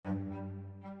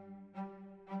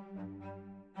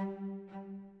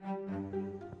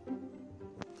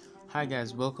Hi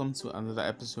guys, welcome to another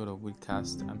episode of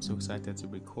Widcast. I'm so excited to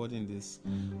be recording this.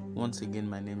 Once again,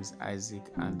 my name is Isaac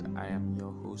and I am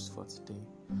your host for today.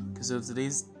 Okay, so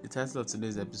the title of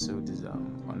today's episode is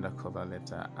Undercover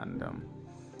Letter, and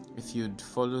if you'd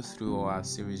follow through our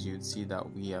series, you'd see that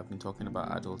we have been talking about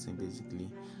adulting basically,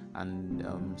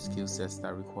 and skill sets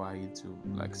that require you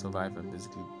to survive and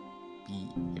basically be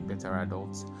a better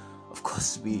adult. Of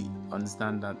course, we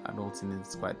understand that adulting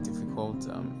is quite difficult.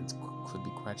 It could be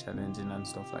quite challenging and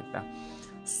stuff like that.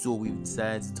 So we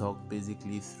decided to talk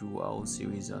basically through our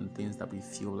series on things that we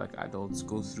feel like adults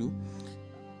go through,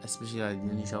 especially at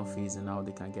the initial phase, and how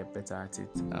they can get better at it.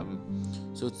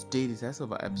 So today the title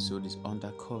of our episode is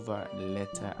Undercover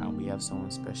Letter, and we have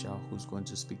someone special who's going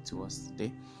to speak to us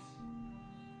today,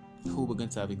 who we're going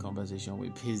to have a conversation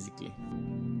with basically.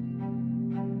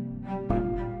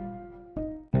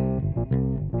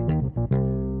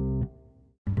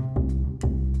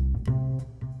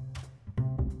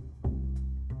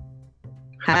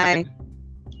 Hi.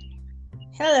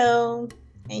 Hello.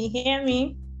 Can you hear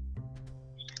me?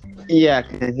 Yeah, I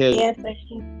can hear you. Yes, I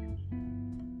can.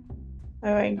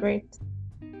 All right, great.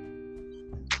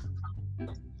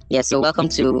 Yeah, so welcome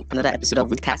to another episode of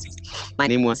Widcast. My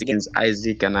name once again is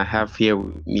Isaac, and I have here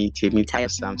with me Temitayo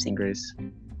Samson Grace.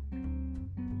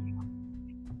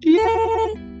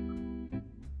 Yay!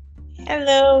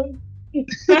 Hello.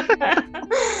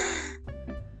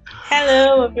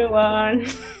 Hello, everyone.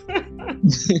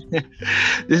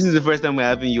 This is the first time we're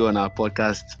having you on our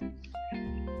podcast.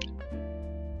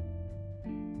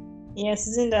 Yes,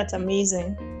 isn't that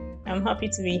amazing? I'm happy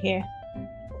to be here.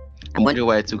 I'm wondering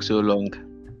why it took so long.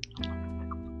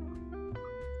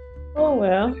 Oh,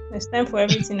 well, it's time for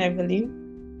everything, I believe.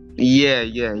 Yeah.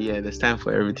 There's time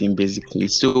for everything, basically.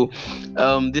 So,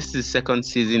 this is second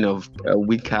season of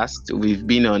Widcast. We've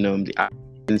been on the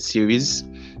adulting series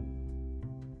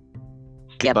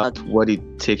about what it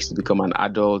takes to become an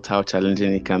adult, how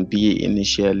challenging it can be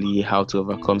initially, how to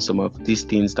overcome some of these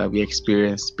things that we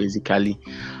experienced, basically.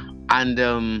 And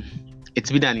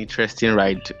it's been an interesting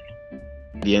ride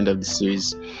at the end of the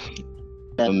series.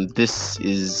 This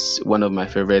is one of my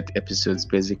favorite episodes,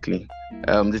 basically.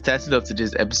 The title of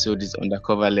today's episode is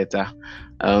Undercover Letter.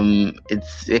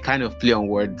 It's a kind of play on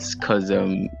words because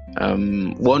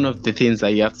one of the things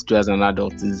that you have to do as an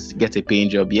adult is get a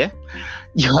paying job. Yeah,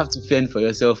 you have to fend for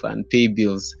yourself and pay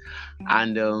bills,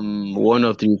 and one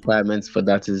of the requirements for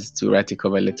that is to write a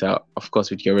cover letter, of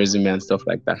course, with your resume and stuff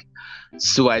like that.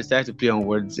 So I decided to play on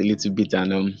words a little bit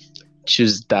and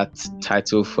choose that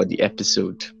title for the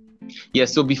episode. Yeah,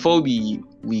 so before we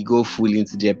go fully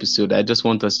into the episode, I just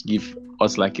want us to give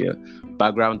us like a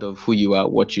background of who you are,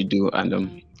 what you do,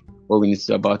 and what we need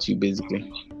to know about you,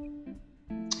 basically.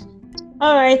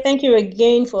 All right, thank you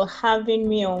again for having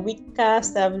me on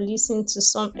Widcast. I've listened to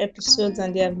some episodes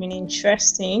and they have been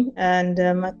interesting, and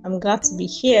I'm glad to be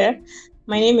here.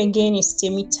 My name again is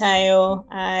Temitayo.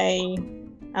 I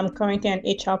am currently an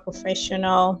HR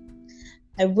professional.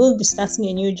 I will be starting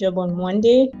a new job on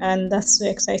Monday, and that's so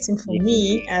exciting for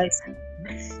me as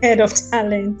head of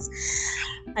talent.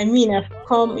 I mean,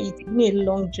 it's been a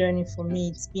long journey for me.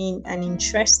 It's been an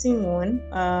interesting one.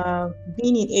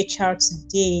 Being in HR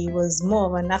today was more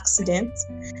of an accident.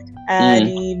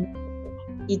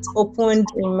 It opened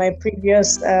in my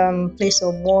previous place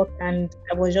of work, and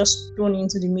I was just thrown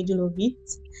into the middle of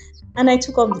it. And I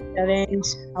took up the challenge.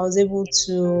 I was able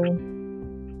to,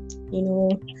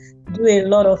 do a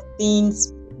lot of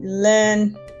things,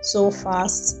 learn so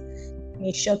fast in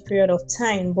a short period of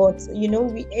time. But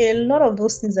a lot of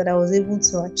those things that I was able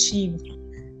to achieve,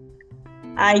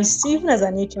 even as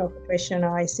an HR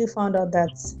professional, I still found out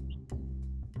that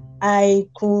I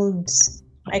could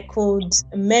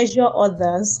measure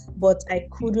others, but I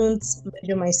couldn't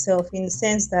measure myself, in the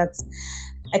sense that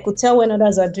I could tell when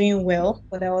others are doing well,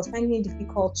 but I was finding it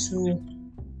difficult to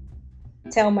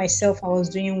tell myself I was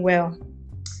doing well.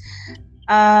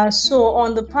 So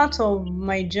on the part of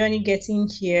my journey getting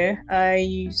here,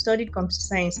 I studied computer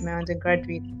science in my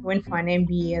undergraduate, went for an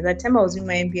MBA. At that time I was doing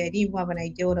my MBA, I didn't even have an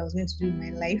idea what I was going to do in my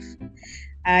life.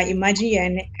 Imagine you're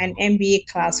in an MBA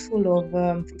class full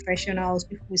of professionals,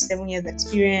 people with 7 years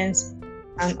experience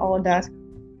and all that.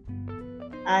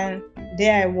 And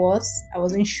there I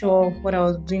wasn't sure what I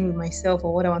was doing with myself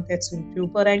or what I wanted to do,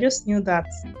 but I just knew that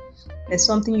there's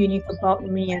something unique about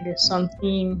me and there's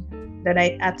something that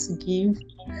I had to give.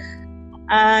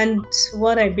 And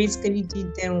what I basically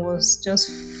did then was just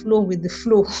flow with the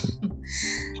flow.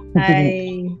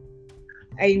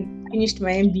 I finished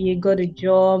my MBA, got a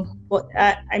job, but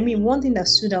one thing that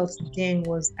stood out then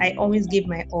was I always gave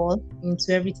my all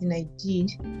into everything I did.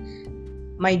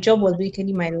 my job was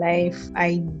basically my life.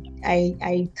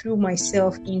 I threw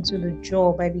myself into the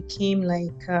job. I became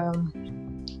like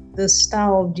the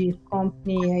star of the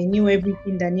company. I knew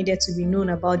everything that needed to be known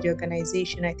about the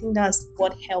organization. I think that's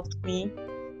what helped me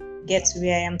get to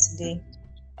where I am today.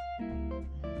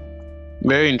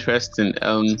 Very interesting.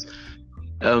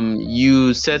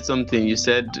 You said something. You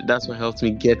said that's what helped me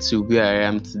get to where I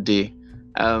am today.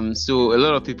 So a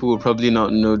lot of people will probably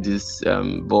not know this,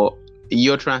 but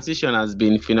your transition has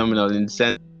been phenomenal in the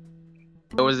sense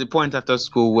there was a point after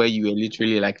school where you were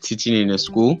literally like teaching in a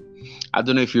school. I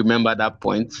don't know if you remember that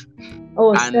point.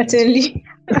 Oh, certainly.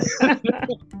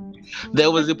 There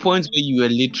was a point where you were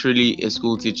literally a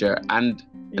school teacher, and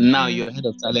now you're head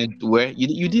of talent. Where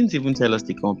you didn't even tell us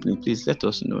the company. Please let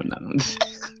us know now.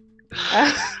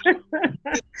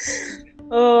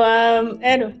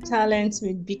 Head of talent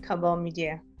with Big Cabal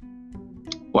Media.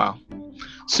 Wow.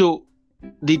 So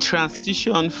the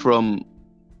transition from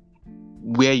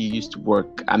where you used to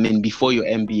work, I mean, before your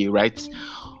MBA, right,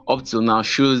 up till now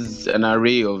shows an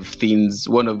array of things,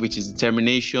 one of which is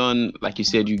determination. Like you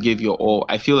said, you gave your all.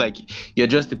 I feel like you're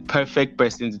just the perfect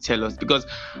person to tell us, because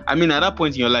I mean, at that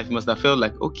point in your life, you must have felt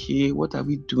like, okay, what are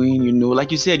we doing? You know,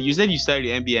 like you said you started the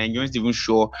MBA and you weren't even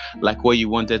sure like what you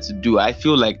wanted to do. I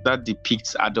feel like that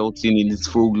depicts adulting in its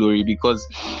full glory, because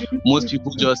most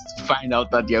people just find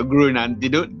out that they're grown and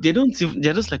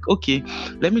they're just like, okay,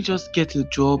 let me just get a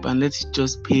job and let's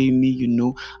just pay me, you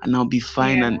know, and I'll be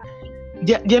fine. Yeah. And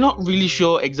they're not really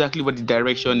sure exactly what the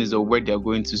direction is or where they're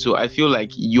going to. So I feel like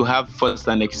you have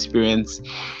first-hand experience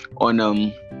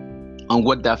on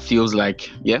what that feels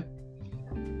like. Yeah.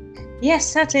 Yes,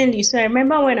 certainly. So I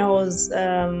remember when I was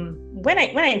when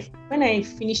I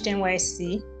finished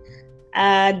NYSC.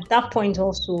 At that point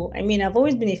also, I mean, I've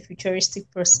always been a futuristic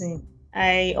person.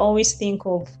 I always think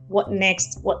of what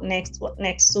next.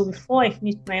 So before I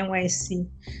finished my NYSC,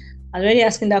 I was already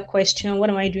asking that question: what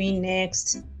am I doing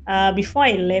next? Before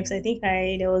I left, I think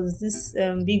there was this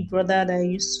big brother that I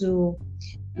used to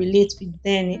relate with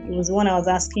then. It was the one I was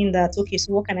asking that, okay,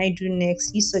 so what can I do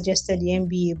next? He suggested the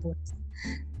MBA, but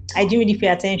I didn't really pay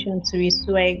attention to it.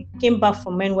 So I came back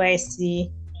from NYSC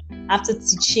after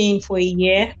teaching for a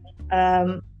year.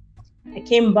 I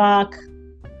came back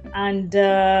and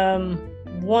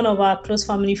one of our close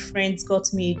family friends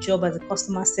got me a job as a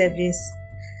customer service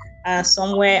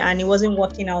somewhere, and it wasn't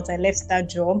working out. I left that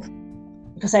job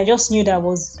because I just knew that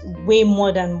was way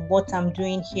more than what I'm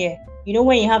doing here. You know,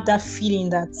 when you have that feeling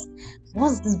that,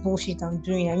 what's this bullshit I'm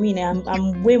doing? I mean,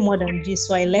 I'm way more than this.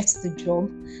 So I left the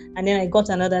job, and then I got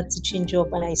another teaching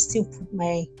job, and I still put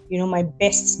my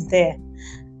best there.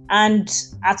 And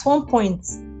at one point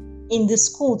in the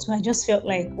school, so I just felt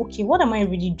like, okay, what am I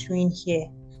really doing here?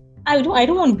 I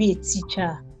don't want to be a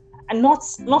teacher. And not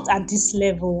at this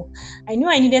level. I knew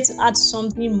I needed to add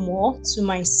something more to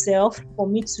myself for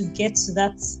me to get to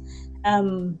that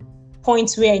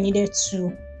point where I needed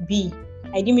to be.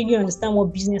 I didn't really understand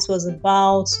what business was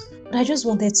about, but I just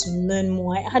wanted to learn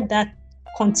more. I had that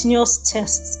continuous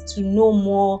test to know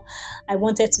more. I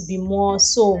wanted to be more.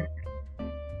 So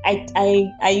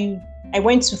I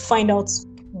went to find out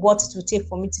what it would take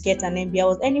for me to get an MBA. I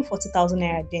was earning 40,000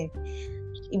 naira then.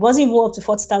 It wasn't even up to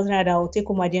 40,000 naira that I would take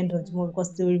home at the end of the month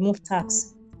because they remove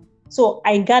tax. So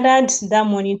I gathered that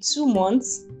money 2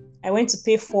 months. I went to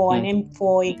pay for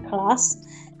for a class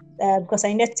because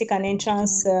I needed to take an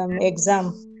entrance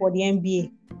exam for the MBA.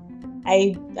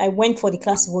 I went for the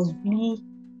class. It was really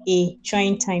a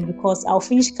trying time because I'll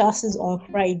finish classes on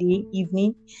Friday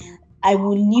evening. I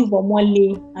will leave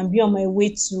Omole and be on my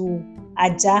way to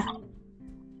Aja.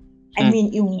 I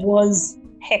mean, it was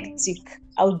hectic.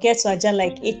 I would get to Aja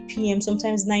like 8 p.m.,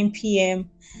 sometimes 9 p.m.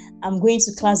 I'm going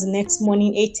to class the next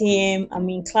morning, 8 a.m. I'm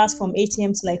in class from 8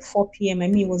 a.m. to like 4 p.m. I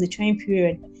mean, it was a trying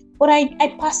period. But I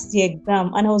passed the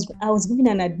exam and I was given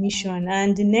an admission.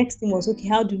 And the next thing was, okay,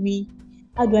 how do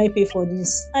I pay for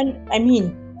this? And I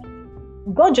mean,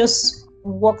 God just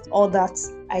worked all that.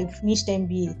 I finished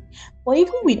MBA. But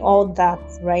even with all that,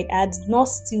 right, I had not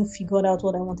still figured out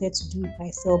what I wanted to do with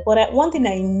myself. But one thing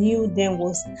I knew then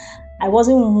was I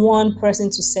wasn't one person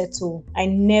to settle. I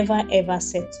never, ever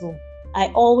settle. I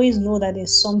always know that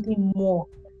there's something more.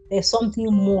 There's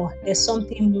something more. There's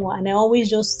something more. And I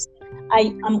always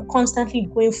I'm constantly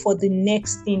going for the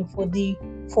next thing,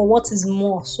 for what is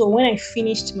more. So when I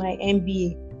finished my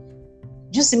MBA,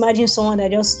 just imagine someone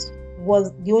that just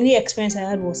was, the only experience I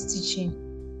had was teaching.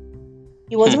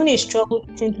 It was even a struggle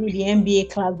getting through the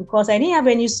MBA class because I didn't have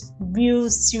any real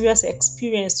serious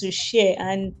experience to share.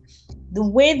 And the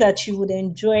way that you would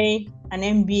enjoy an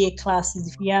MBA class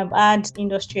is if you have had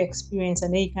industry experience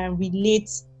and then you can relate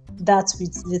that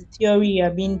with the theory you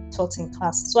are being taught in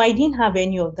class. So I didn't have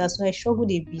any of that, so I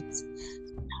struggled a bit.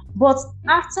 But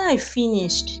after I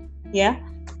finished,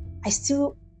 I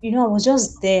still, I was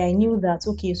just there. I knew that,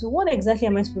 okay, so what exactly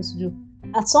am I supposed to do?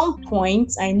 At some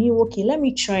point, I knew, okay, let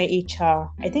me try HR.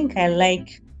 I think I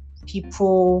like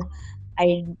people.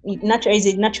 It's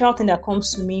a natural thing that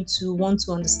comes to me to want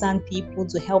to understand people,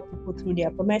 to help people through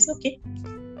their problems. Okay,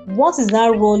 what is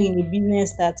that role in a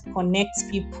business that connects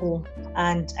people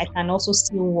and I can also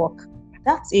still work?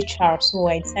 That's HR. So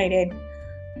I decided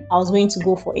I was going to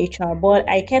go for HR, but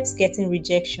I kept getting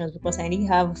rejections because I didn't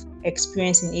have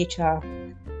experience in HR.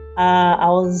 I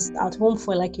was at home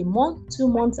for like a month, 2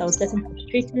 months. I was getting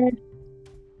frustrated,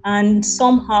 and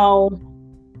somehow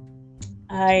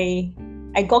I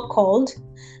got called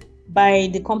by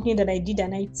the company that I did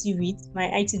an IT with, my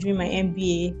IT during my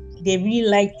MBA. They really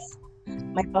liked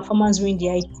my performance during the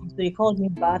IT, so they called me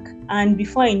back. And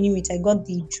before I knew it, I got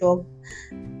the job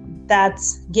that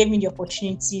gave me the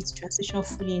opportunity to transition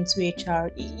fully into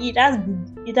HR. It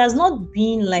has not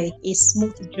been like a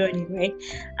smooth journey, right?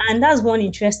 And that's one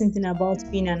interesting thing about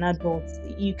being an adult.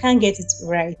 You can't get it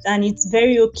right, and it's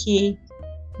very okay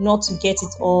not to get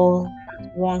it all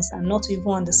at once and not to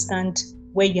even understand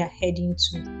where you're heading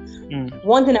to.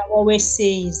 One thing I always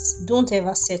say is don't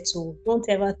ever settle. Don't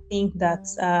ever think that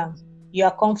you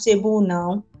are comfortable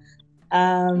now.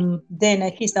 Then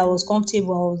at least I was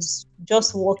comfortable. I was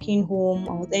just walking home.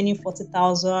 I was earning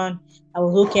 40,000. I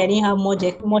was okay. I didn't have much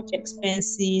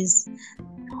expenses.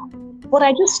 But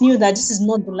I just knew that this is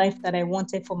not the life that I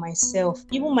wanted for myself.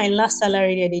 Even my last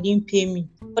salary there, they didn't pay me.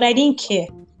 But I didn't care.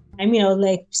 I mean, I was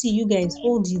like, see, you guys,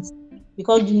 hold it.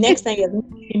 Because the next time you're going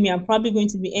to pay me, I'm probably going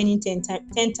to be earning 10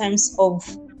 times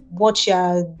of what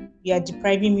you're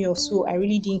depriving me of. So I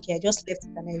really didn't care. I just left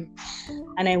it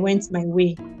and I went my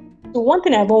way. So one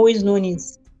thing I've always known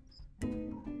is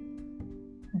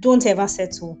don't ever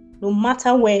settle. No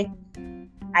matter where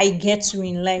I get to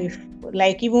in life,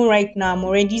 like even right now, I'm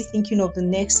already thinking of the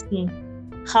next thing.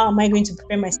 How am I going to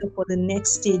prepare myself for the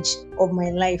next stage of my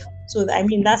life? So I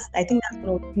think that's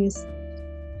one of the things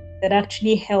that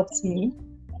actually helped me.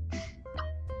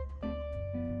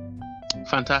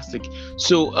 Fantastic.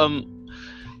 So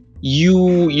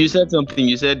you said something.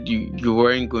 You said you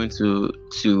weren't going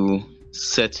to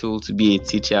settle to be a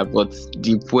teacher, but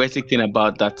the poetic thing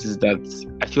about that is that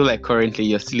I feel like currently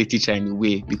you're still a teacher in a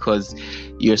way, because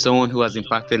you're someone who has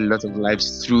impacted a lot of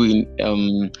lives through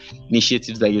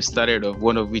initiatives that you started off,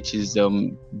 one of which is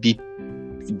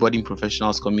budding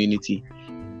professionals community.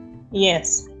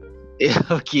 Yes.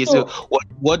 Okay, so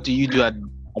what do you do at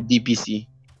BPC?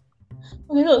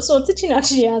 So teaching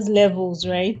actually has levels,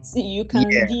 right? You can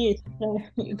be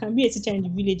a teacher in the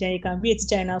village, and you can be a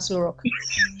teacher in Aso Rock.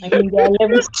 I mean, there are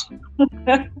levels.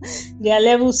 There are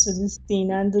levels to this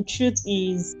thing, and the truth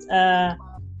is,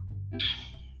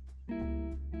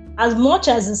 as much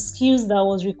as the skills that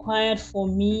was required for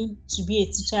me to be a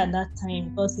teacher at that time,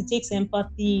 because it takes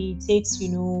empathy, it takes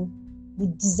the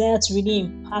desire to really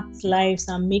impact lives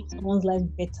and make someone's life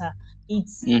better.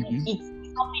 It's something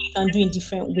you can do in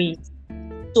different ways.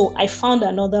 So I found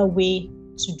another way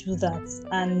to do that,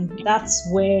 and that's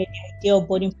where the idea of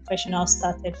budding professionals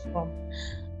started from.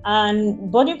 And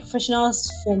budding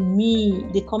professionals, for me,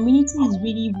 the community is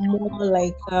really more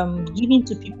like giving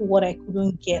to people what I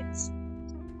couldn't get.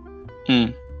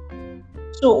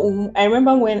 So I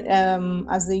remember when,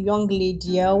 as a young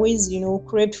lady, I always,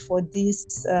 craved for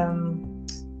this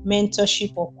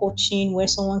mentorship or coaching where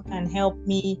someone can help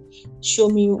me, show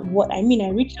me what I mean. I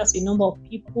reached out to a number of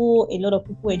people. A lot of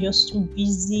people were just too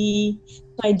busy.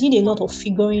 So I did a lot of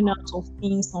figuring out of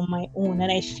things on my own.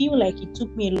 And I feel like it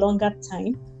took me a longer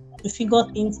time to figure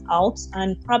things out.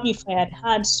 And probably if I had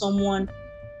had someone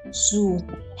to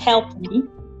help me,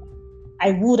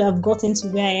 I would have gotten to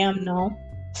where I am now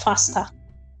faster.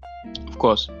 Of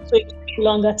course. So it took a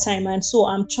longer time, and so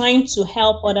I'm trying to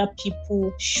help other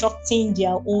people shorten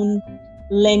their own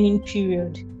learning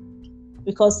period.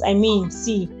 Because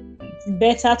it's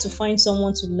better to find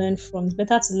someone to learn from. It's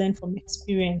better to learn from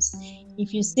experience.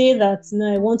 If you say that,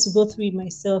 no, I want to go through it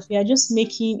myself, you're just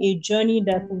making a journey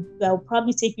that will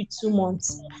probably take you 2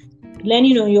 months.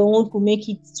 Learning on your own could make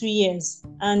it 3 years.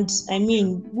 And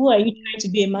who are you trying to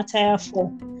be a martyr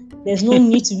for? There's no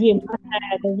need to be a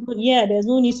martyr. There's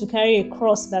no need to carry a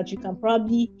cross that you can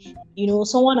probably,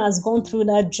 someone has gone through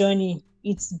that journey.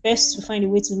 It's best to find a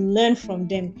way to learn from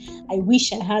them. I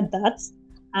wish I had that.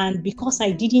 And because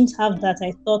I didn't have that,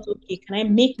 I thought, okay, can I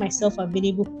make myself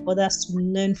available for others to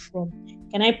learn from?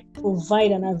 Can I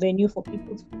provide an avenue for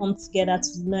people to come together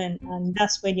to learn? And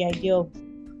that's where the idea of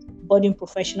budding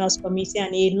professionals committee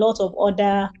and a lot of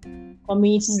other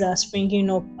communities that are springing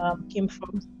up came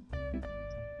from.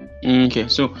 Okay,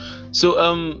 so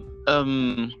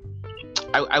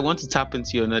I want to tap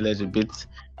into your knowledge a bit.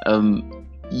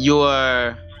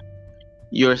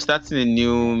 You're starting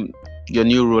your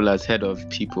new role as head of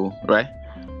people, right?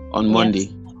 On Monday.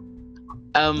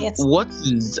 Yes. What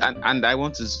is, and I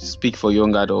want to speak for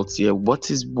young adults here,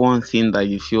 what is one thing that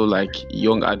you feel like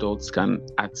young adults can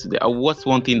add to what's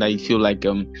one thing that you feel like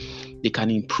they can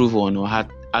improve on or add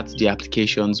to the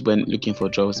applications when looking for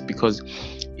jobs? Because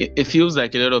it feels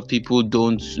like a lot of people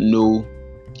don't know,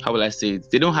 how will I say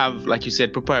it? They don't have, like you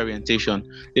said, proper orientation.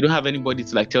 They don't have anybody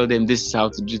to like tell them this is how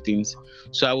to do things.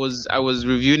 So I was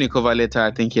reviewing a cover letter,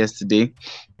 I think yesterday,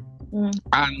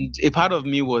 and a part of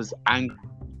me was angry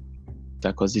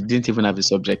because it didn't even have a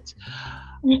subject.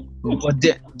 But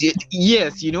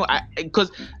yes,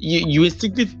 because you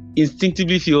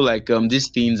instinctively feel like these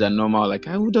things are normal. Like,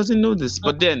 who doesn't know this?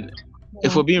 But then,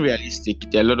 if we're being realistic,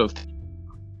 there are a lot of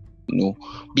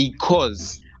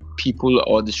because people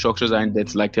or the structures aren't there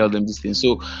to like tell them these things.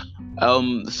 So,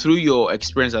 through your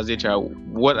experience as HR,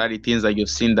 what are the things that you've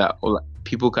seen that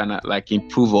people can like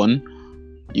improve on?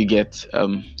 You get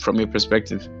from your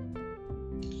perspective.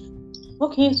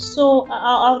 Okay, so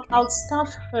I'll start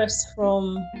first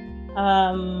from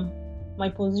my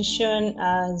position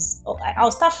as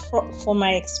I'll start for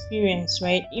my experience,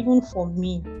 right? Even for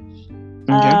me,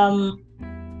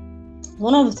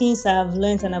 one of the things I've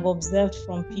learned and I've observed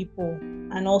from people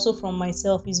and also from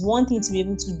myself is one thing to be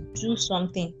able to do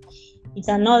something. It's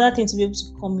another thing to be able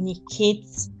to communicate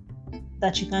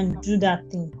that you can do that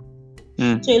thing.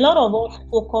 So a lot of us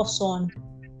focus on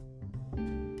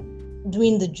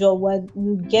doing the job, where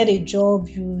you get a job,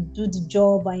 you do the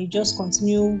job, and you just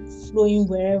continue flowing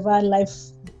wherever life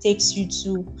takes you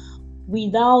to,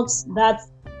 without that,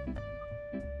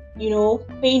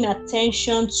 paying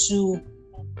attention to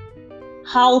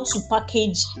how to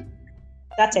package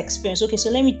that experience. Okay, so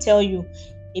let me tell you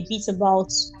a bit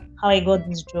about how I got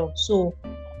this job. So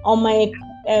on my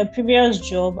previous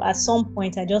job, at some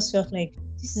point, I just felt like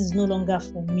this is no longer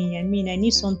for me. I mean, I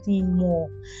need something more.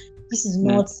 This is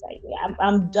not,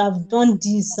 I've done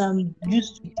this, I'm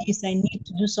used to this, I need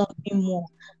to do something more.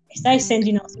 I started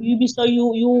sending out, you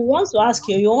want to ask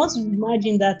you want to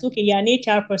imagine that, okay, you're an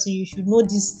HR person, you should know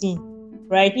this thing,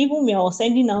 right? Even me, I was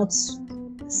sending out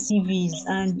CVs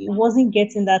and it wasn't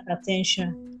getting that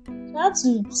attention. So I had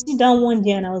to sit down one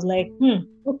day and I was like,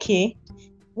 okay,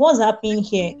 what's happening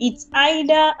here? It's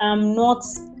either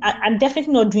I'm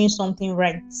definitely not doing something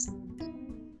right.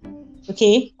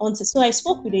 Okay, so I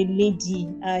spoke with a lady.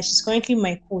 She's currently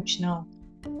my coach now,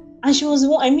 and she was.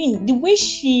 The way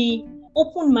she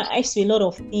opened my eyes to a lot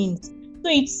of things. So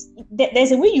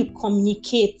there's a way you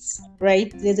communicate,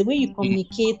 right? There's a way you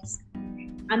communicate,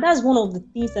 and that's one of the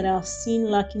things that I've seen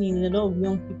lacking in a lot of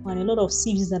young people and a lot of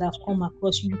CVs that I've come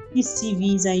across. You see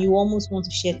CVs and you almost want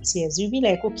to shed tears. You'll be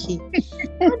like, okay,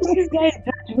 how did these guys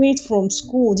graduate from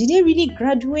school? Did they really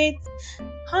graduate?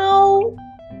 How?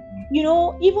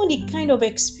 Even the kind of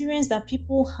experience that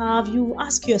people have, you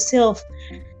ask yourself,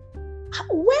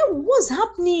 what's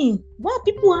happening? Why are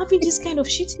people having this kind of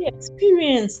shitty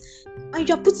experience? And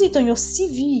you're putting it on your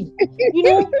CV.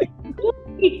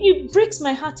 It breaks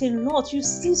my heart a lot. You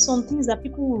see some things that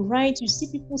people will write. You see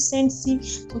people send CV.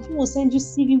 Some people will send you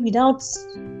CV without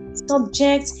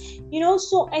subject.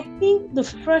 So I think the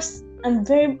first and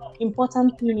very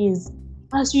important thing is,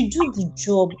 as you do the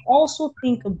job, also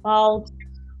think about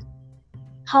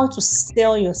how to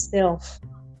sell yourself,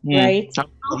 right? How to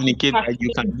communicate that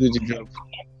you can do the job.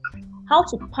 How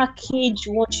to package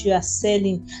what you are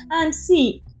selling. And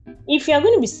see, if you are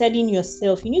going to be selling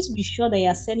yourself, you need to be sure that you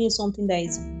are selling something that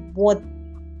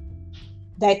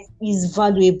is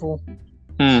valuable.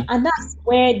 And that's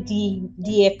where the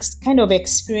kind of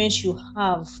experience you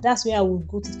have. That's where I will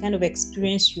go to the kind of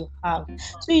experience you have.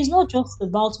 So it's not just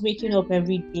about waking up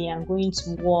every day and going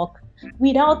to work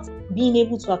without being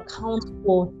able to account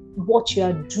for what you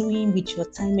are doing with your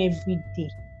time every day.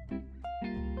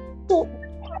 So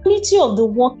the quality of the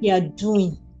work you are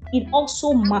doing, it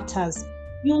also matters.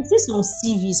 You'll see some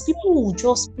CVs, people will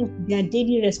just put their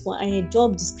daily response and a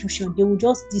job description. The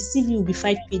CV will be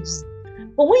 5 pages.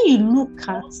 But when you look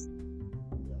at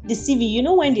the CV,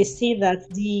 when they say that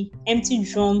the empty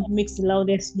drum makes the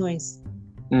loudest noise,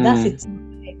 that's a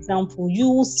example. You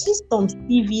will see some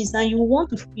CVs and you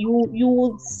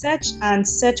will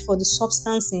search for the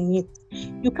substance in it.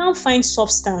 You can't find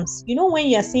substance. When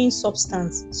you are saying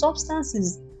substance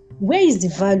is, where is the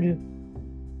value?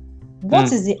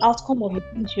 What is the outcome of the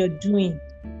things you're doing?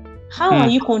 How are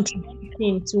you contributing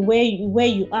getting to where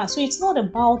you are. So it's not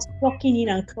about clocking in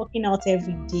and clocking out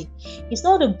every day. It's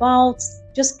not about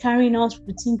just carrying out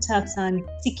routine tasks and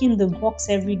ticking the box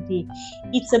every day.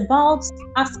 It's about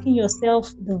asking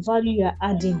yourself the value you're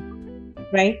adding,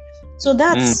 right? So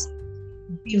that's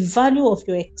the value of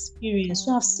your experience.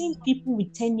 So I've seen people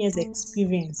with 10 years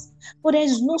experience, but there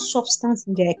is no substance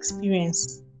in their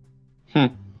experience.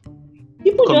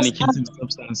 People just communicating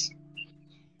substance.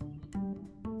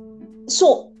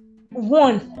 So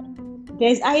one,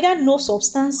 there's either no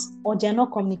substance or they're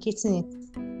not communicating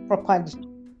it properly,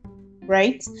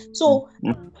 right? So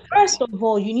first of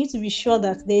all, you need to be sure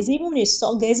that there's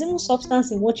even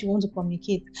substance in what you want to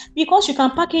communicate, because you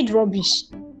can package rubbish.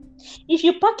 If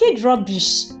you package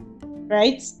rubbish,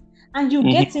 right, and you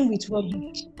get in with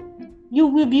rubbish, you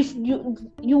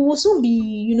will soon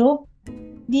be,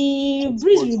 the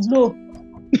breeze will blow.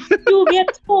 You will be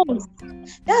exposed.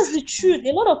 That's the truth.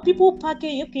 A lot of people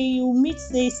package. Okay, you meet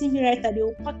the CV writer, they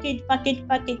will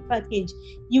package.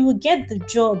 You will get the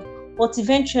job, but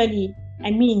eventually,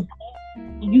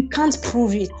 you can't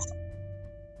prove it.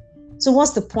 So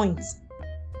what's the point?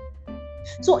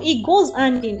 So it goes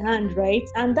hand in hand, right?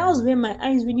 And that was where my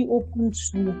eyes really opened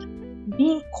to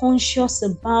being conscious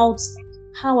about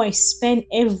how I spend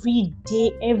every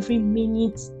day, every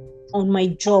minute on my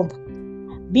job.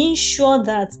 Being sure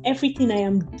that everything I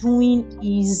am doing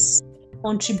is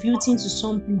contributing to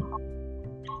something,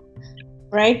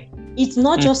 right? It's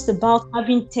not just about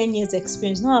having 10 years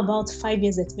experience, not about 5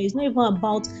 years experience, not even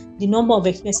about the number of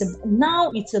experience.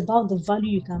 Now it's about the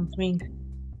value you can bring.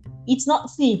 It's not,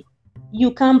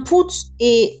 you can put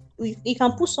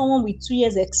someone with 2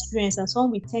 years experience and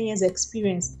someone with 10 years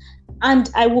experience,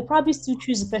 and I will probably still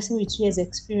choose the person with 2 years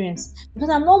experience, because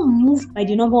I'm not moved by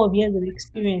the number of years of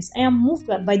experience. I am moved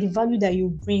by the value that you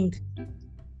bring,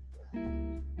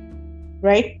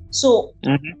 right? So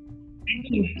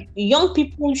young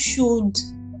people should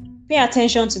pay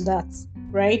attention to that,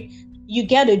 right? You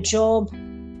get a job,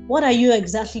 what are you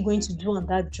exactly going to do on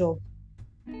that job?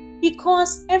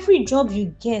 Because every job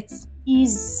you get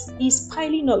is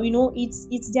piling up, it's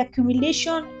the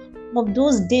accumulation of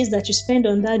those days that you spend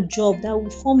on that job that will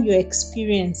form your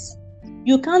experience.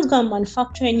 You can't go and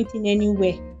manufacture anything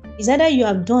anywhere. It's either you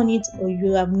have done it or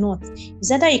you have not. It's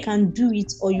either you can do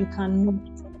it or you cannot.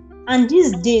 And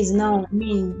these days now,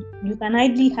 you can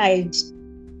hardly hide.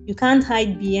 You can't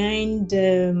hide behind,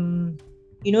 in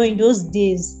those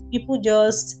days, people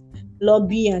just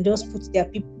lobby and just put their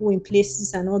people in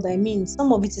places and all that.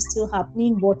 Some of it is still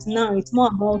happening, but now it's more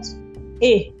about,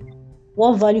 hey,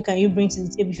 what value can you bring to the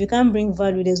table? If you can't bring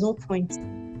value, there's no point.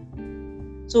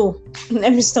 So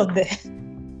let me stop there.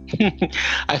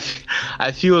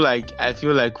 I feel like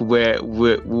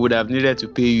we would have needed to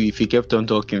pay you if you kept on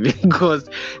talking, because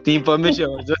the information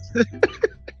was just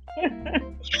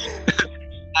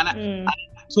and I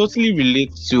totally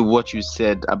relate to what you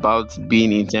said about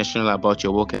being intentional about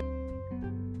your work.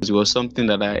 It was something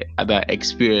that I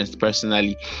experienced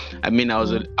personally. I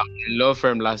was at a law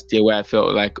firm last year where I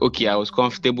felt like, okay, I was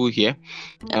comfortable here.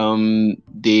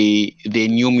 They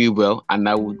knew me well, and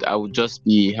I would just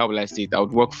be, how will I say it? I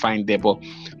would work fine there, but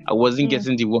I wasn't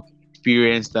getting the work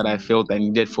experience that I felt I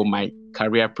needed for my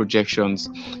career projections.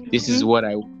 This is what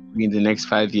I will be in the next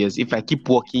 5 years. If I keep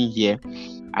working here,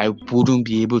 I wouldn't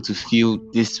be able to fill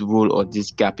this role or this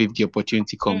gap if the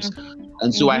opportunity comes.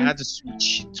 And so I had to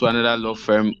switch to another law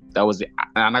firm that was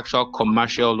an actual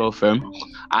commercial law firm.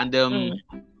 And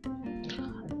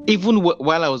even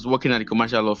while I was working at the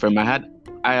commercial law firm, I had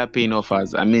higher paying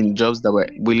offers. Jobs that were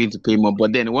willing to pay more.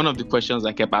 But then one of the questions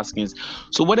I kept asking is,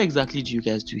 so what exactly do you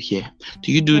guys do here?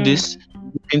 Do you do this?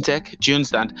 Fintech? Do you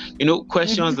understand?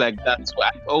 Questions like that. So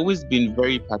I've always been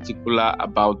very particular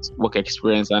about work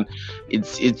experience, and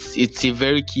it's a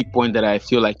very key point that I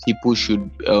feel like people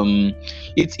should.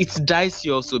 It's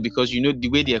dicey also, because the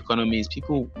way the economy is,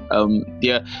 people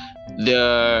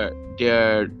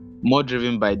they're more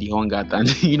driven by the hunger than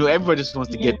everybody just wants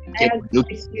to get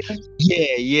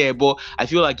but I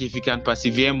feel like if you can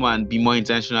persevere more and be more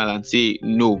intentional and say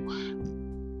no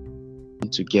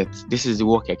to get, this is the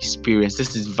work experience,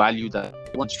 this is value that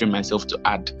I want to train myself to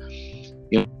add.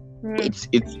 It's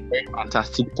a very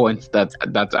fantastic point that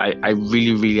I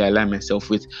really, really align myself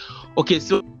with. Okay,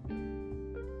 so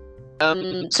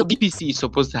BPC is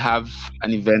supposed to have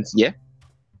an event, yeah?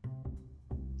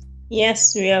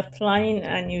 Yes, we are planning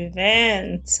an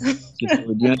event.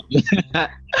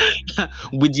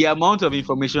 With the amount of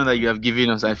information that you have given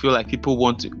us, I feel like people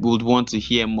would want to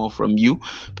hear more from you.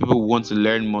 People want to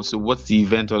learn more. So what's the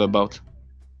event all about?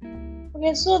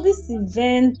 Okay, so this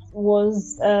event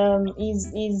was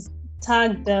is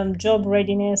tagged Job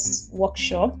Readiness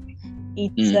Workshop.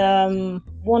 It's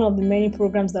one of the many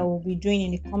programs that we'll be doing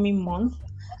in the coming month.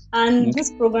 And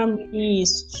this program really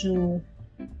is to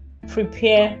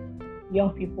prepare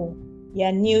young people.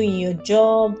 You're new in your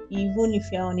job, even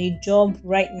if you're on a job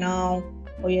right now,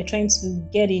 or you're trying to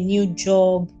get a new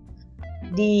job.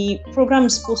 The program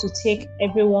is supposed to take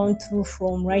everyone through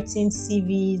from writing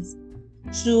CVs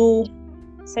to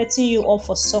setting you up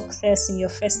for success in your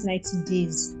first 90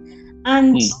 days.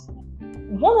 And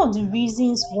one of the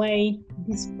reasons why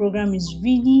this program is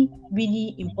really,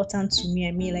 really important to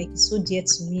me, like it's so dear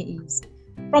to me, is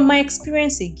from my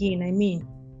experience again.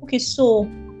 Okay, so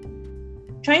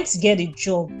trying to get a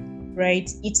job, right?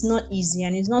 It's not easy,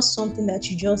 and it's not something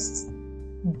that you just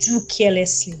do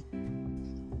carelessly.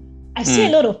 I see a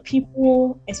lot of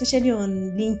people, especially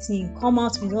on LinkedIn, come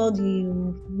out with all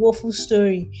the woeful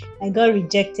story. I got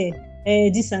rejected,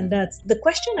 this and that. The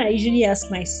question I usually ask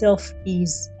myself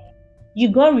is, you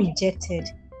got rejected.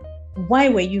 Why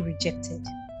were you rejected?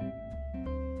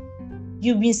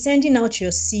 You've been sending out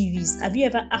your CVs. Have you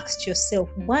ever asked yourself,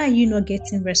 why are you not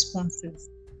getting responses?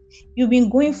 You've been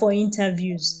going for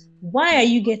interviews. Why are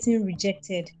you getting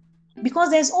rejected?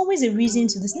 Because there's always a reason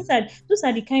to this. Those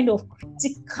are the kind of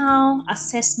critical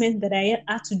assessment that I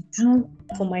had to do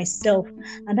for myself.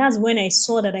 And that's when I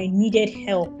saw that I needed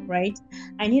help, right?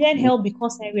 I needed help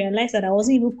because I realized that I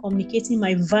wasn't even communicating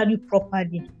my value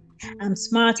properly. I'm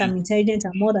smart, I'm intelligent,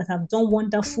 I'm all that. I've done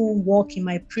wonderful work in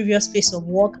my previous place of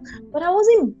work, but I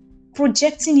wasn't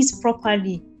projecting it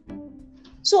properly.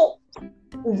 So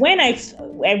when I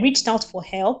reached out for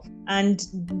help, and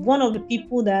one of the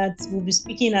people that will be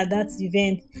speaking at that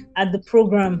event, at the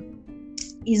program,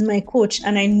 is my coach,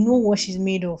 and I know what she's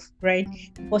made of, right?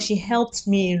 Because she helped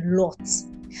me a lot.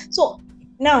 So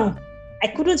now I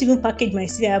couldn't even package my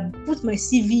CV. I've put my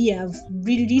CV, I've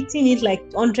rewritten it like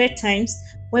 100 times,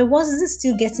 but it wasn't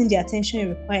still getting the attention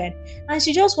it required. And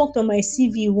she just worked on my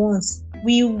CV once.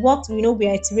 We worked, we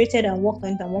iterated and worked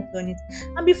on it.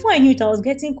 And before I knew it, I was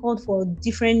getting called for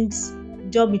different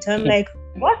job interviews. I'm like,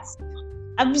 what?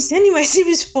 I've been sending my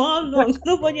CVs for how long?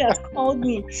 Nobody has called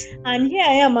me. And here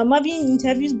I am. I'm having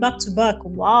interviews back to back.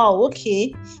 Wow,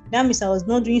 okay. That means I was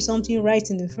not doing something right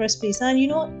in the first place.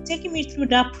 And, taking me through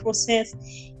that process,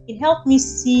 it helped me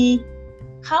see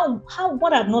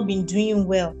what I've not been doing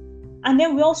well. And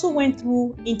then we also went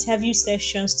through interview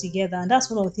sessions together. And that's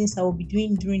one of the things I will be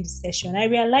doing during the session. I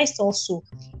realized also,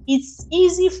 it's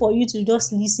easy for you to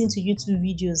just listen to YouTube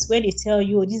videos where they tell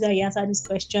you, this is how you answer this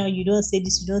question, you don't say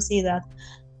this, you don't say that.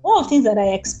 One of the things that I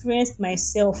experienced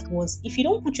myself was, if you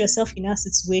don't put yourself in that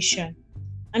situation,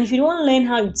 and if you don't learn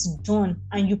how it's done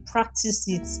and you practice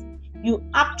it, you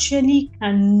actually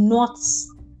cannot,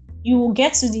 you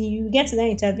get to that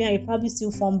interview and you probably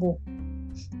still fumble.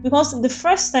 Because the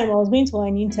first time I was going for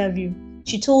an interview,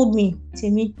 she told me,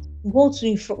 Temi, go to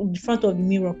the front of the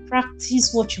mirror,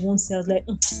 practice what you want to say. I was like,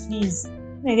 please,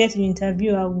 when I get to the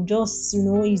interview, I will just,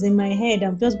 it's in my head. I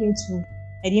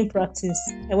didn't practice.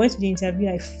 I went to the interview,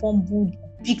 I fumbled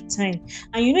big time.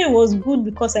 And it was good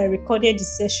because I recorded the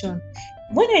session.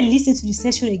 When I listened to the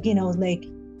session again, I was like,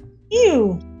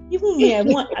 ew, even me, I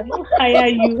won't hire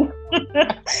you.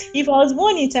 If I was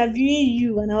one interviewing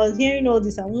you and I was hearing all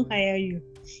this, I won't hire you.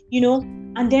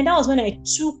 And then that was when I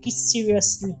took it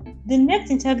seriously. The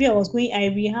next interview I was going, I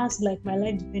rehearsed like my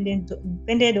life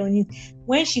depended on it.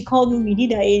 When she called me, we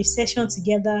did a session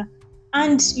together,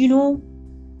 and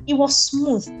it was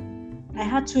smooth. I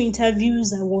had 2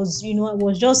 interviews. I was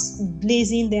just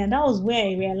blazing there, and that was where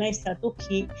I realized that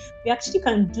okay, we actually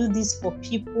can do this for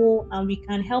people, and we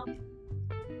can help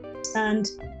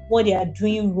understand what they are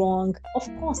doing wrong. Of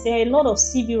course, there are a lot of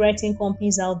CV writing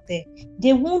companies out there.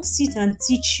 They won't sit and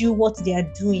teach you what they are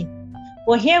doing.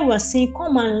 But here we are saying,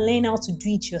 come and learn how to do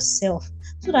it yourself.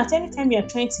 So that anytime you are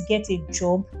trying to get a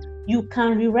job, you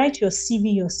can rewrite your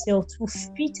CV yourself to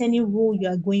fit any role you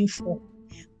are going for.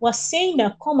 We're saying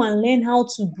that come and learn how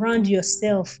to brand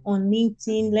yourself on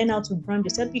LinkedIn, learn how to brand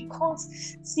yourself,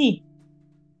 because, see,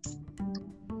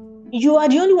 you are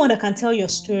the only one that can tell your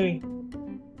story.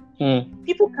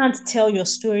 People can't tell your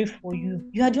story for you.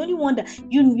 You are the only one that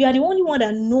you are the only one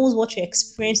that knows what your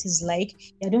experience is like.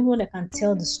 You are the only one that can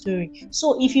tell the story.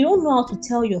 So if you don't know how to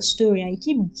tell your story and you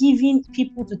keep giving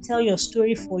people to tell your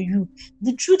story for you,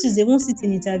 the truth is they won't sit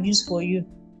in interviews for you.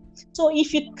 So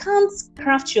if you can't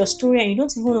craft your story and you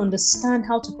don't even understand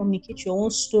how to communicate your own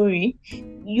story,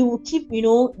 you will keep,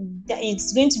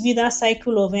 it's going to be that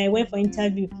cycle of I went for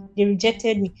interview, they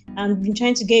rejected me. I've been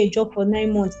trying to get a job for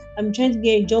 9 months. I'm trying to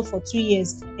get a job for 2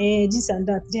 years. This and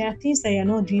that. There are things that you're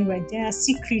not doing right. There are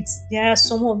secrets. There are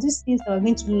some of these things that we're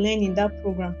going to learn in that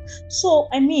program. So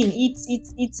I mean,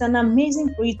 it's an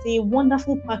amazing, it's a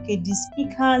wonderful package. The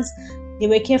speakers, they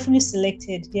were carefully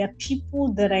selected. There are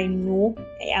people that I know.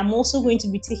 I'm also going to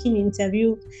be taking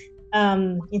interview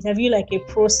like a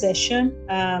pro session,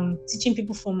 teaching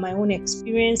people from my own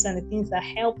experience and the things that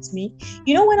helped me.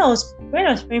 You know, when I was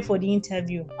praying for the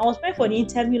interview,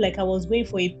 like I was going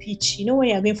for a pitch. You know, when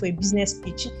you're going for a business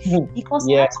pitch, because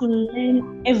I had to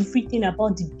learn everything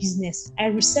about the business. I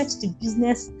researched the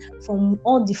business from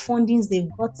all the fundings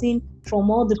they've gotten, from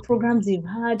all the programs they've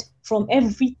had, from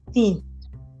everything.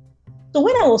 So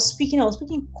when I was speaking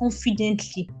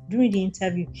confidently during the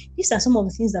interview. These are some of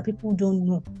the things that people don't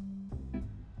know,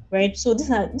 right? So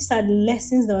these are the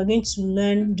lessons that we're going to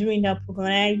learn during that program.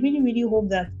 And I really, really hope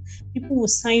that people will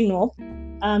sign up.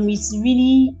 It's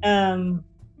really,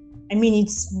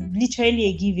 it's literally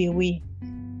a giveaway.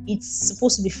 It's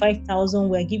supposed to be 5,000.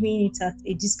 We're giving it at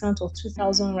a discount of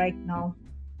 2,000 right now,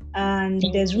 and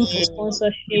there's room for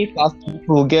sponsorship.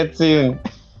 People get in.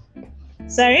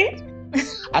 Sorry?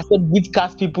 I said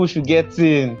Vidcast people should get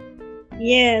in.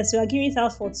 Yes, we are giving it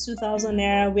out for 2,000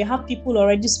 naira. We have people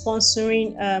already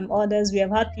sponsoring others. We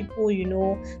have had people,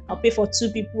 I'll pay for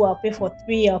 2 people, I'll pay for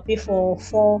 3, I'll pay for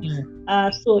 4.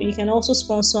 So you can also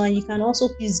sponsor, and you can also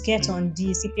please get on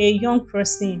this. If you're a young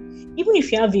person, even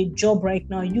if you have a job right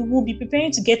now, you will be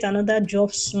preparing to get another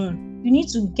job soon. You need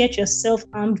to get yourself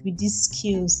armed with these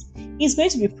skills. It's going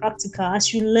to be practical.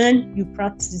 As you learn, you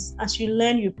practice. We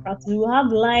will have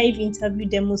live interview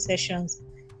demo sessions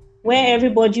where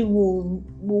everybody will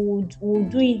do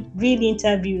real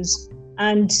interviews,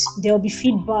 and there'll be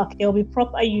feedback, there'll be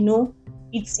proper,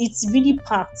 it's really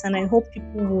packed, and I hope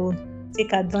people will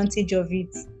take advantage of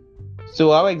it.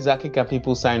 So how exactly can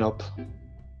people sign up?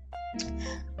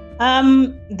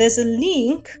 There's a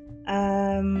link.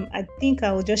 I think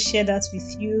I will just share that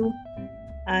with you,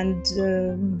 and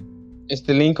it's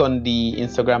the link on the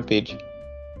Instagram page.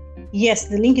 Yes,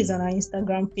 the link is on our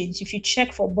Instagram page. If you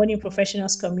check for Budding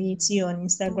Professionals Community on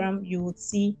Instagram, you will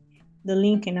see the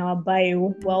link in our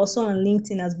bio. We're also on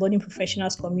LinkedIn as Budding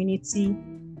Professionals Community.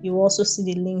 You will also see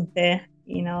the link there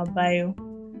in our bio.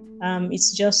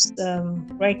 It's just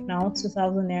right now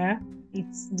 2,000 naira.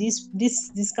 It's this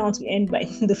discount will end by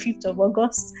the 5th of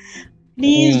August.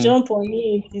 Please jump on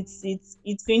it.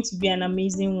 It's going to be an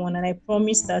amazing one, and I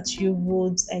promise that you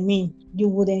would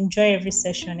enjoy every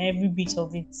session, every bit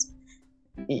of it.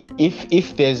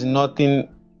 If there's nothing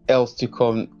else to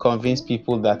convince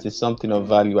people that is something of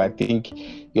value, I think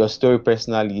your story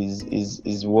personally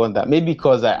is one that, maybe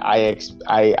because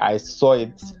I saw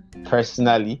it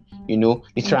personally,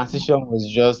 the transition was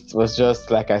just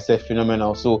like I said,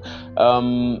 phenomenal. So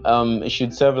it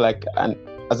should serve like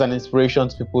as an inspiration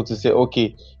to people to say,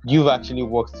 okay, you've actually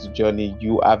walked the journey.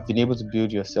 You have been able to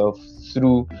build yourself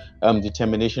through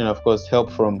determination, of course, help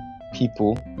from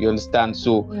people. You understand?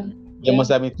 So there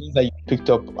must have been things that you picked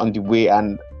up on the way,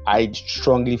 and I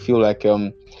strongly feel like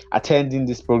attending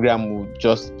this program would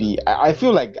just be. I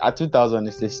feel like at 2,000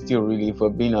 is still really, if we're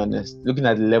being honest, looking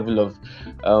at the level of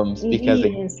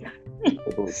speakers.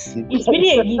 It's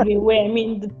really a giveaway. I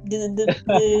mean,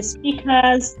 the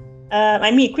speakers.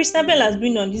 Christabel has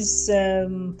been on this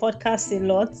podcast a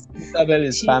lot. Christabel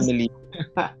is family.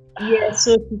 Yeah,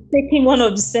 so she's taking one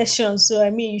of the sessions. So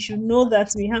you should know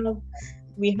that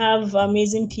we have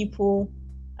amazing people,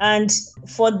 and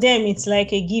for them it's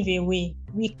like a giveaway.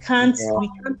 We can't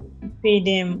pay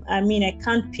them. I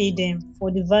can't pay them for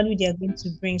the value they are going to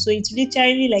bring. So it's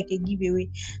literally like a giveaway.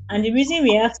 And the reason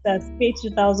we ask that pay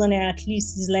 2,000 at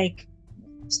least is like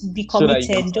be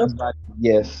committed.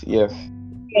 Yes. Yeah,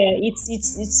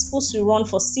 it's supposed to run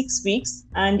for 6 weeks,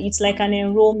 and it's like an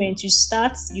enrollment. You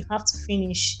start, you have to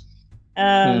finish.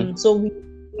 So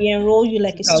we enroll you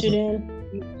like a student.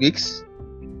 Weeks?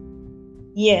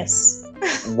 Yes.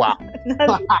 Wow.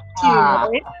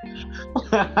 Right?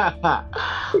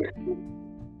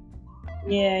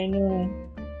 Yeah, I know.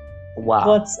 Wow.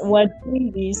 But we're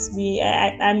doing this.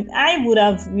 I would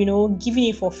have, given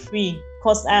it for free,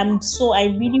 because I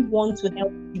really want to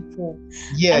help people.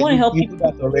 Yeah, I want to help people. You do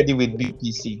that already with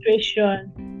BPC.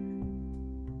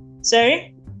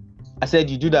 Sorry? I said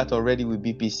you do that already with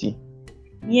BPC.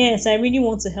 Yes, I really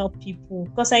want to help people,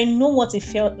 because I know what it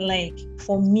felt like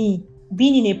for me,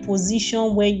 being in a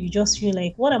position where you just feel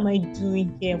like, what am I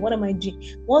doing here? What am I doing?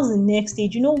 What's the next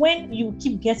stage? When you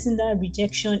keep getting that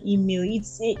rejection email,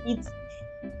 it's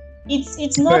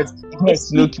not a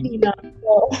sweet feeling at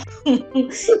all.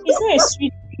 It's not a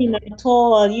sweet anything at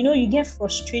all. You get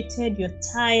frustrated, you're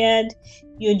tired,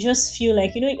 you just feel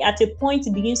like, at a point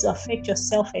it begins to affect your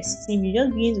self-esteem. You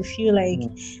just begin to feel like,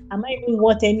 am I even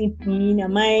worth anything?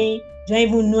 Do I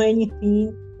even know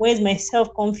anything? Where's my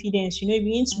self-confidence? You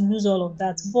begin to lose all of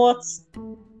that. But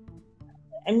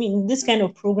this kind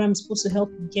of program is supposed to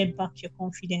help you get back your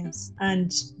confidence,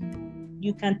 and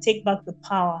you can take back the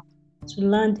power to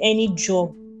land any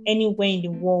job anywhere in the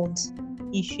world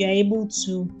if you are able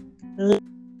to learn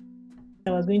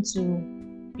that we're going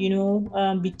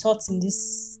to be taught in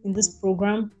this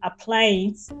program, apply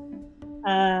it.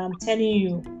 I'm telling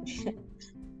you,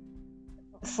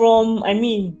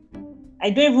 I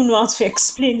don't even know how to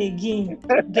explain again.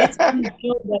 Getting the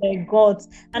job that I got,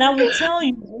 and I will tell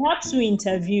you, I had 2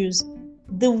 interviews.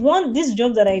 This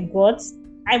job that I got,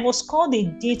 I was called a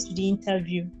day to the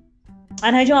interview,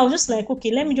 and I was just like,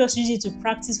 okay, let me just use it to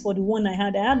practice for the one I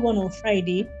had. I had one on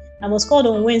Friday. I was called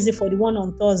on Wednesday for the one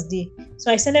on Thursday.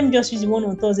 So I said, let me just use the one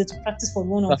on Thursday to practice for the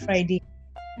one on Friday.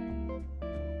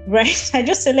 Right? I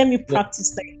just said, let me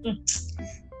practice.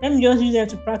 Let me just use them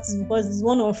to practice, because this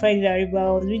one on Friday that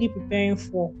I was really preparing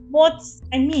for. But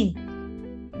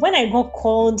when I got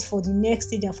called for the next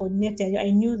stage and for the next stage,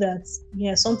 I knew that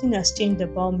something has changed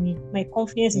about me. My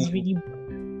confidence is really,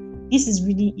 this is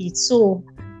really it. So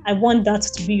I want that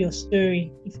to be your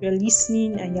story. If you're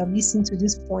listening and you're listening to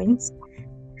this point,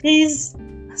 please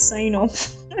sign up.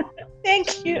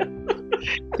 Thank you.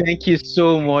 Thank you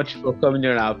so much for coming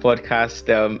on our podcast.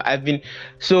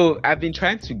 I've been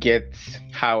trying to get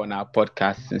her on our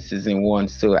podcast since season 1,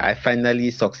 so I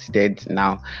finally succeeded.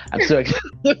 Now I'm so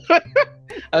excited.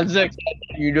 I'm so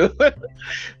excited,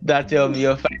 that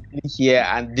you're finally here,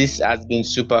 and this has been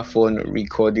super fun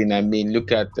recording.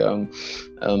 Look at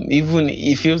even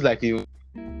it feels like you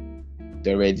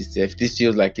already said, this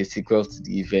feels like a sequel to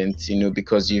the event,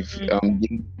 because you've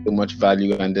given so much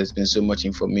value, and there's been so much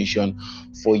information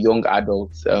for young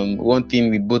adults. One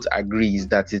thing we both agree is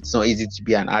that it's not easy to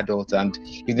be an adult, and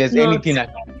if there's anything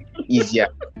that can make it easier,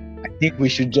 I think we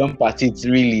should jump at it,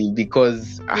 really,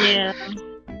 because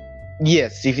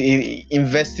yes, if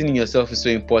investing in yourself is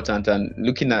so important, and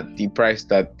looking at the price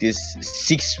that this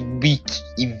 6 weeks,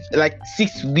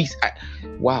 6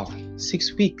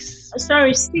 weeks.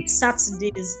 Sorry, 6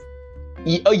 Saturdays.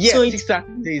 So 6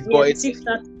 Saturdays, but 6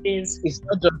 Saturdays.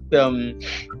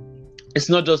 It's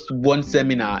not just one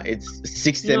seminar; it's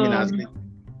 6 seminars.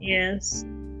 Yes.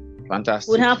 Fantastic.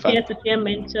 We'll have peer-to-peer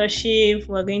mentorship.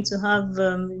 We're going to have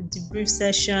debrief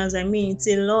sessions. It's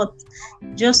a lot.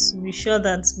 Just to be sure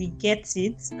that we get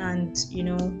it, and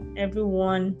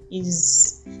everyone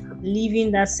is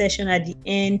leaving that session at the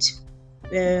end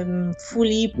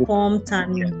fully pumped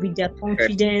and with their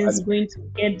confidence going to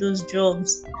get those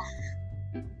jobs.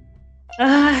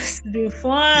 It's been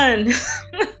fun.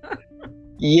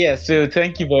 Yeah, so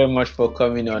thank you very much for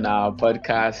coming on our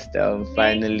podcast.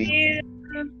 Finally.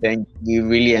 Thank you. We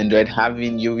really enjoyed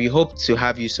having you. We hope to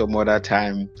have you some other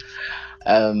time.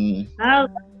 I'll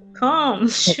come,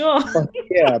 sure.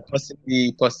 Yeah,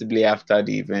 possibly after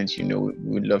the event. We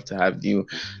would love to have you.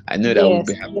 I know that we'll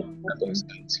be having that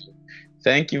soon too.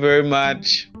 Thank you very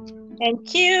much.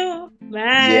 Thank you.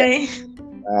 Bye. Yeah.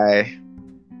 Bye.